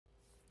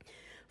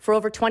For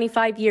over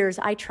 25 years,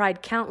 I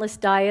tried countless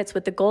diets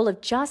with the goal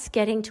of just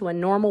getting to a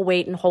normal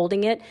weight and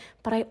holding it,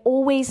 but I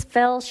always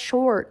fell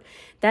short.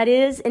 That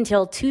is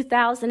until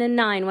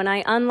 2009 when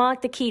I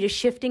unlocked the key to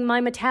shifting my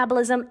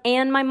metabolism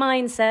and my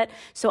mindset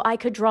so I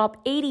could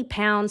drop 80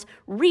 pounds,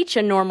 reach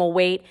a normal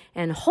weight,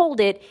 and hold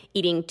it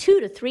eating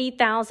 2,000 to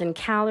 3,000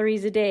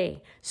 calories a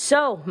day.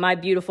 So, my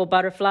beautiful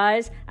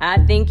butterflies,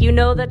 I think you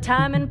know the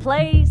time and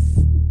place.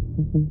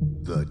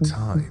 The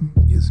time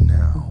is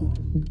now.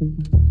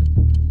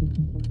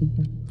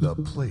 The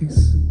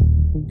place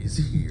is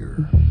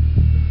here.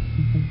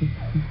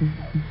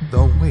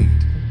 The wait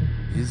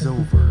is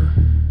over.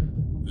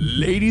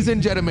 Ladies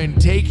and gentlemen,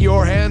 take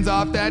your hands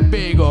off that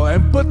bagel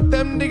and put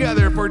them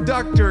together for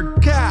Dr.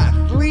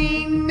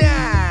 Kathleen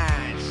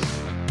Nash.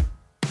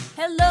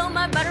 Hello,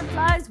 my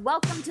butterflies.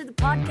 Welcome to the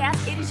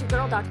podcast. It is your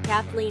girl, Dr.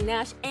 Kathleen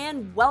Nash,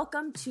 and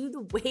welcome to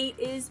the Wait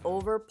is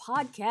Over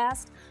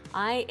podcast.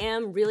 I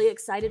am really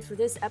excited for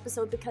this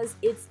episode because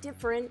it's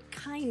different,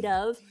 kind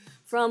of,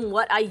 from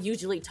what I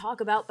usually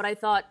talk about, but I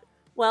thought,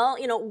 well,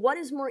 what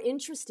is more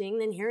interesting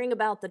than hearing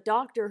about the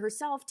doctor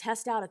herself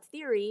test out a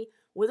theory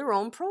with her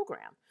own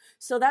program?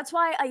 So that's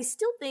why I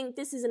still think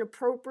this is an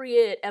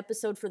appropriate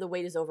episode for the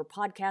Wait is Over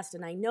podcast,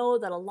 and I know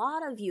that a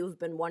lot of you have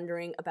been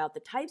wondering about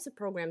the types of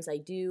programs I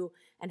do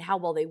and how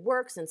well they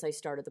work since I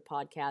started the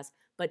podcast,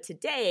 but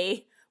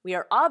today we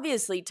are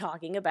obviously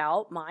talking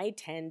about my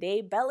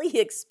 10-day belly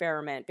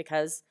experiment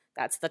because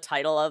that's the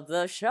title of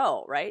the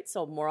show, right?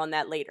 So more on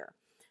that later.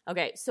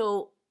 Okay,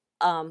 so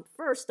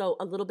first, though,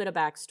 a little bit of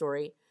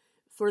backstory.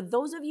 For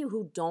those of you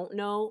who don't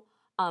know,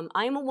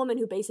 I'm a woman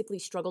who basically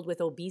struggled with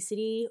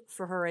obesity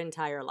for her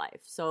entire life.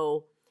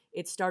 So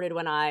it started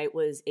when I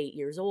was 8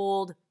 years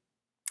old.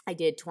 I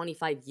did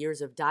 25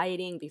 years of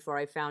dieting before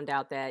I found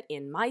out that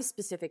in my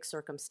specific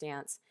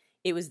circumstance,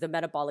 it was the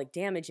metabolic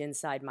damage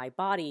inside my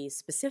body.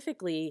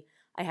 Specifically,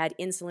 I had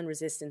insulin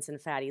resistance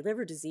and fatty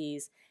liver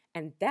disease,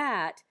 and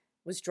that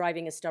was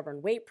driving a stubborn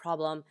weight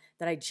problem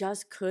that I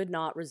just could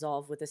not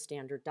resolve with the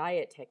standard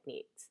diet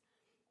techniques.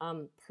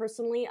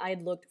 Personally, I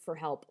had looked for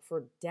help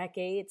for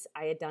decades.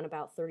 I had done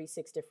about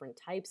 36 different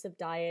types of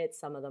diets,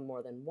 some of them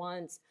more than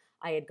once.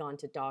 I had gone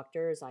to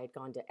doctors, I had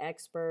gone to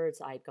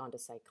experts, I had gone to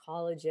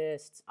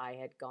psychologists, I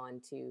had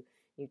gone to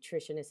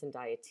nutritionists and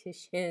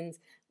dietitians,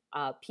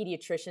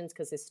 pediatricians,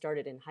 because this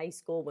started in high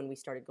school when we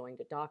started going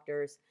to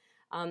doctors.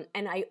 And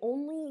I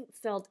only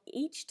felt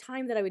each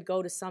time that I would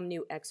go to some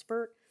new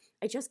expert,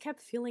 I just kept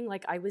feeling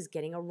like I was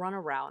getting a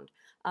runaround.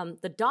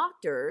 The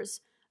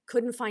doctors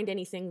couldn't find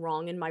anything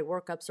wrong in my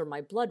workups or my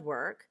blood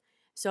work.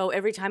 So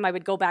every time I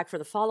would go back for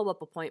the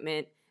follow-up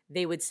appointment,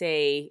 they would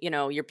say,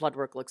 your blood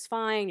work looks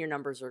fine, your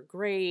numbers are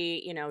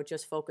great,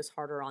 just focus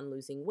harder on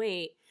losing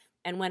weight.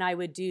 And when I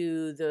would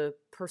do the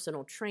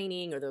personal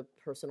training or the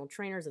personal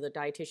trainers or the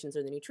dietitians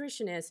or the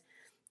nutritionists,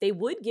 they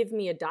would give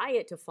me a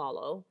diet to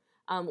follow,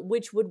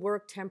 which would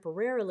work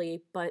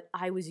temporarily, but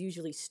I was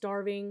usually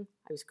starving,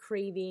 I was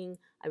craving,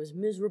 I was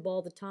miserable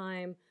all the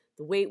time,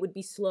 the weight would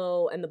be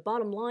slow, and the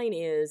bottom line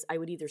is I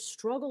would either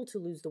struggle to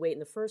lose the weight in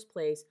the first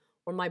place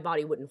or my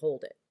body wouldn't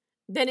hold it.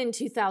 Then in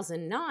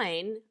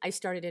 2009, I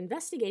started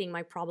investigating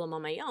my problem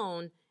on my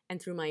own,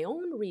 and through my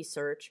own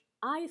research,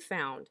 I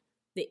found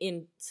the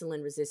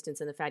insulin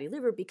resistance and the fatty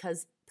liver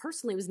because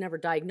personally it was never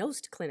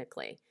diagnosed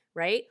clinically,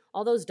 right?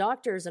 All those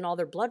doctors and all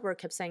their blood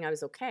work kept saying I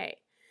was okay.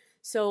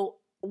 So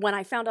when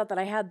I found out that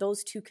I had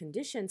those two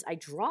conditions, I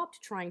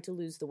dropped trying to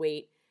lose the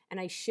weight and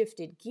I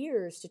shifted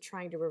gears to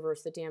trying to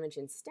reverse the damage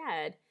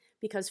instead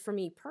because for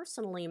me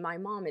personally, my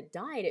mom had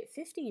died at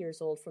 50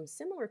 years old from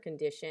similar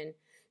condition.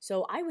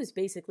 So I was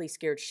basically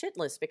scared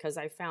shitless because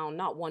I found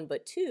not one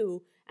but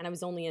two and I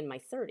was only in my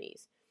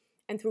 30s.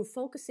 And through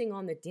focusing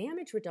on the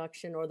damage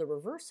reduction or the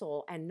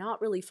reversal and not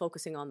really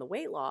focusing on the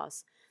weight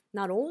loss,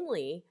 not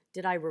only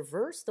did I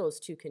reverse those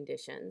two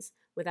conditions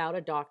without a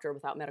doctor,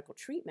 without medical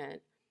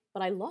treatment,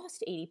 but I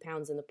lost 80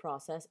 pounds in the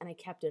process and I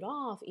kept it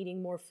off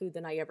eating more food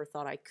than I ever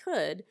thought I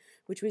could,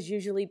 which was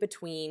usually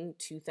between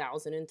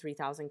 2,000 and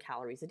 3,000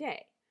 calories a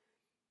day.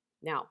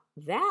 Now,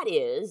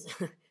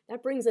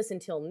 that brings us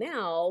until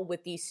now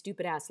with these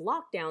stupid ass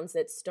lockdowns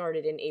that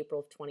started in April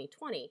of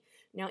 2020.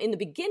 Now, in the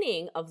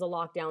beginning of the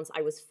lockdowns,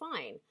 I was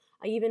fine.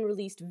 I even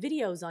released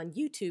videos on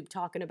YouTube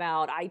talking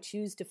about I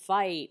choose to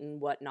fight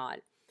and whatnot.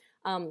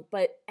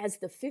 But as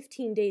the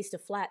 15 days to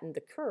flatten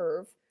the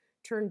curve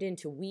turned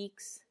into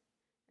weeks,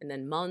 and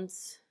then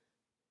months,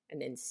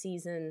 and then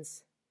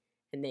seasons,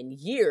 and then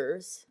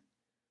years,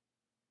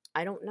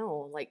 I don't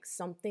know, like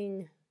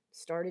something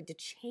started to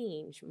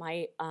change.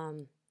 My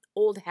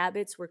old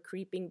habits were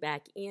creeping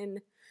back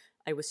in.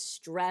 I was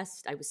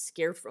stressed. I was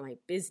scared for my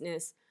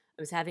business.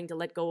 I was having to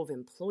let go of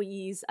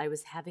employees. I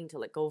was having to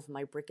let go of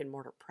my brick and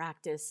mortar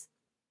practice,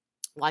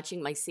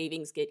 watching my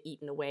savings get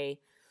eaten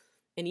away.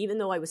 And even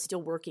though I was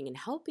still working and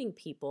helping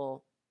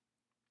people,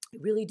 I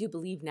really do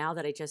believe now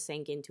that I just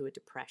sank into a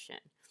depression.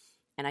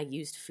 And I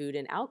used food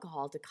and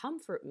alcohol to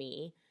comfort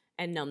me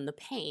and numb the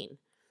pain.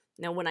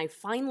 Now, when I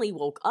finally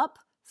woke up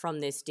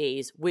from this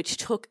daze, which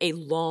took a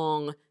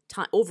long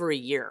time, over a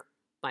year,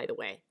 by the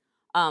way,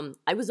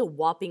 I was a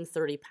whopping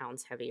 30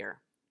 pounds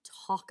heavier.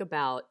 Talk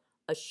about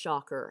a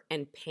shocker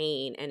and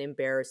pain and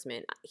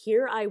embarrassment.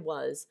 Here I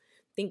was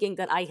thinking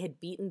that I had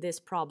beaten this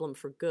problem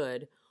for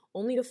good,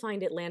 only to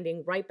find it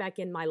landing right back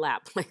in my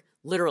lap, like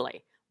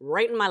literally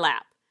right in my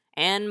lap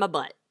and my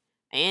butt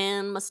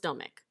and my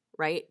stomach,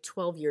 right?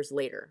 12 years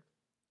later.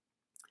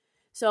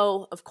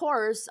 So, of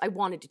course, I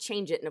wanted to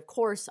change it. And of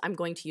course, I'm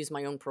going to use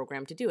my own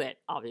program to do it,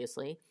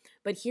 obviously.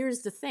 But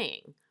here's the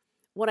thing.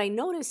 What I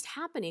noticed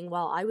happening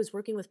while I was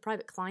working with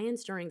private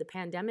clients during the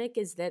pandemic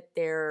is that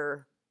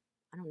their,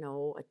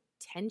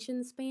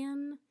 attention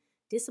span,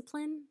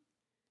 discipline,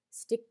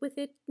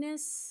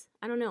 stick-with-itness,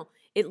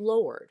 it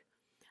lowered.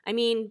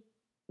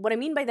 What I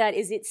mean by that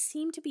is it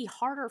seemed to be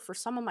harder for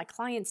some of my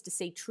clients to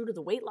stay true to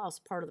the weight loss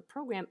part of the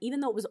program, even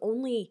though it was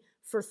only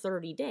for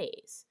 30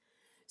 days.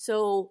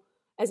 So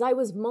as I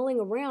was mulling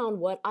around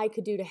what I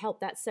could do to help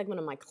that segment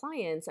of my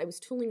clients, I was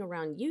tooling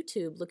around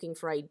YouTube looking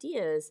for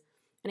ideas,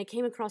 and I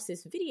came across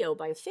this video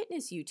by a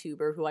fitness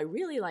YouTuber who I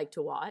really like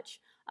to watch,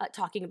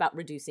 talking about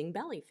reducing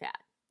belly fat.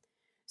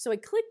 So I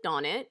clicked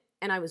on it,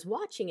 and I was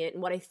watching it,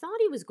 and what I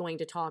thought he was going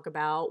to talk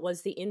about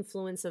was the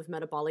influence of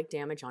metabolic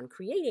damage on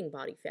creating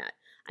body fat.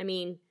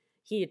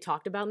 He had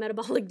talked about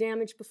metabolic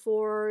damage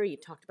before, he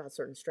talked about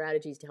certain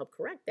strategies to help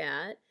correct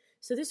that,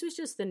 so this was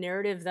just the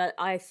narrative that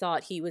I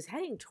thought he was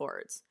heading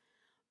towards.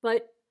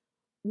 But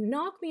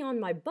knock me on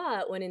my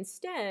butt when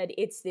instead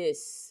it's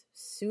this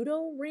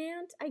pseudo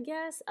rant, I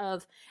guess,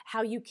 of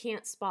how you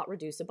can't spot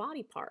reduce a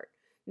body part.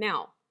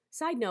 Now,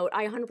 side note,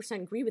 I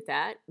 100% agree with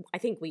that. I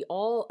think we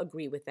all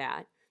agree with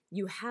that.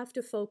 You have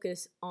to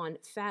focus on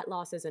fat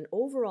loss as an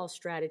overall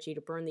strategy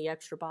to burn the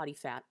extra body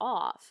fat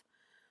off.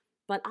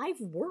 But I've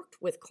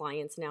worked with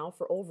clients now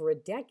for over a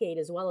decade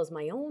as well as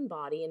my own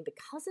body. And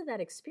because of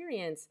that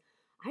experience,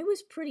 I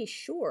was pretty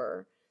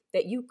sure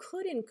that you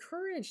could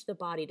encourage the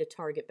body to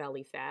target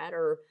belly fat,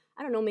 or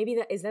maybe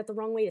is that the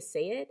wrong way to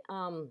say it?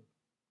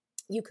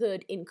 You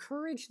could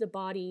encourage the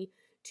body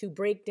to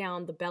break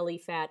down the belly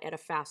fat at a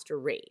faster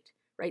rate,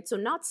 right? So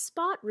not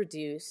spot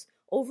reduce,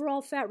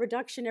 overall fat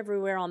reduction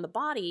everywhere on the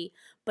body,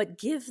 but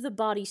give the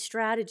body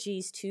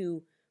strategies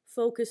to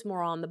focus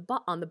more on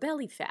the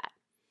belly fat.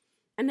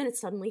 And then it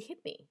suddenly hit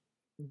me.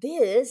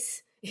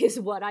 This is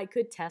what I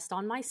could test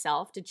on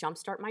myself to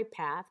jumpstart my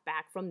path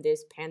back from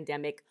this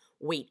pandemic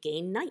weight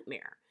gain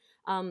nightmare.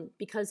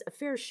 Because a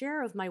fair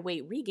share of my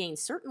weight regain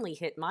certainly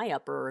hit my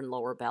upper and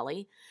lower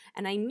belly,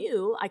 and I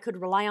knew I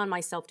could rely on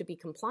myself to be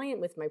compliant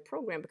with my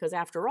program because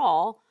after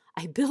all,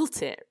 I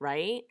built it,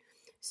 right?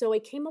 So I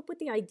came up with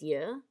the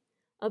idea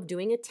of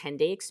doing a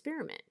 10-day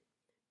experiment.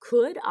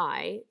 Could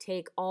I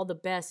take all the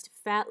best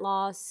fat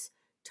loss,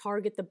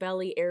 target the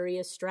belly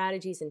area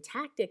strategies and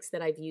tactics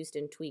that I've used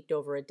and tweaked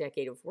over a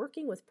decade of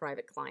working with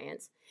private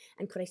clients,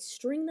 and could I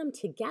string them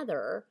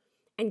together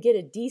and get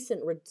a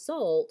decent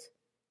result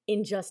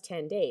in just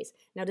 10 days?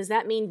 Now, does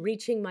that mean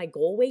reaching my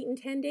goal weight in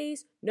 10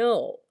 days?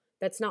 No,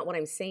 that's not what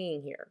I'm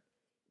saying here.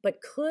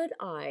 But could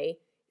I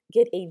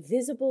get a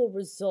visible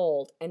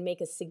result and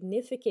make a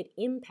significant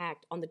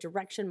impact on the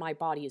direction my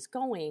body is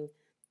going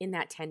in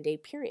that 10-day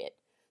period?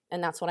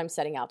 And that's what I'm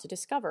setting out to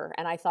discover.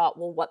 And I thought,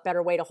 well, what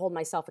better way to hold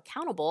myself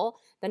accountable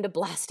than to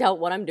blast out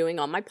what I'm doing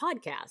on my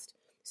podcast?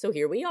 So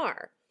here we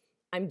are.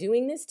 I'm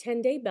doing this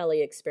 10-day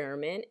belly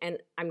experiment, and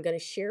I'm going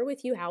to share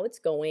with you how it's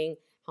going,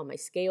 how my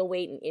scale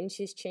weight in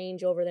inches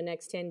change over the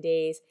next 10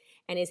 days,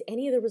 and is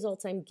any of the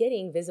results I'm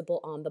getting visible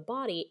on the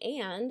body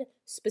and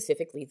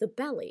specifically the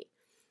belly.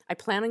 I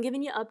plan on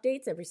giving you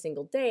updates every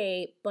single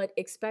day, but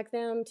expect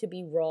them to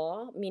be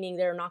raw, meaning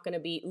they're not going to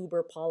be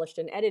uber polished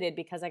and edited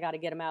because I got to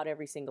get them out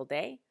every single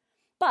day.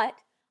 But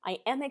I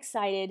am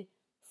excited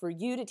for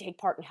you to take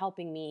part in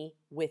helping me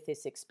with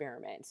this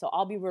experiment. So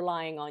I'll be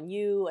relying on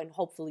you, and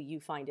hopefully you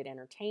find it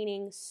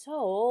entertaining.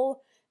 So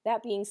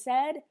that being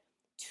said,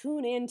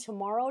 tune in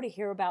tomorrow to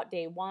hear about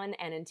day 1.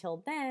 And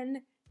until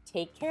then,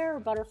 take care,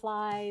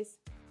 butterflies.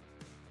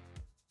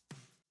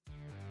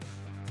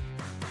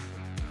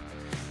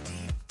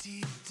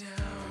 Deep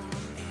down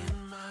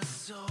in my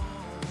soul.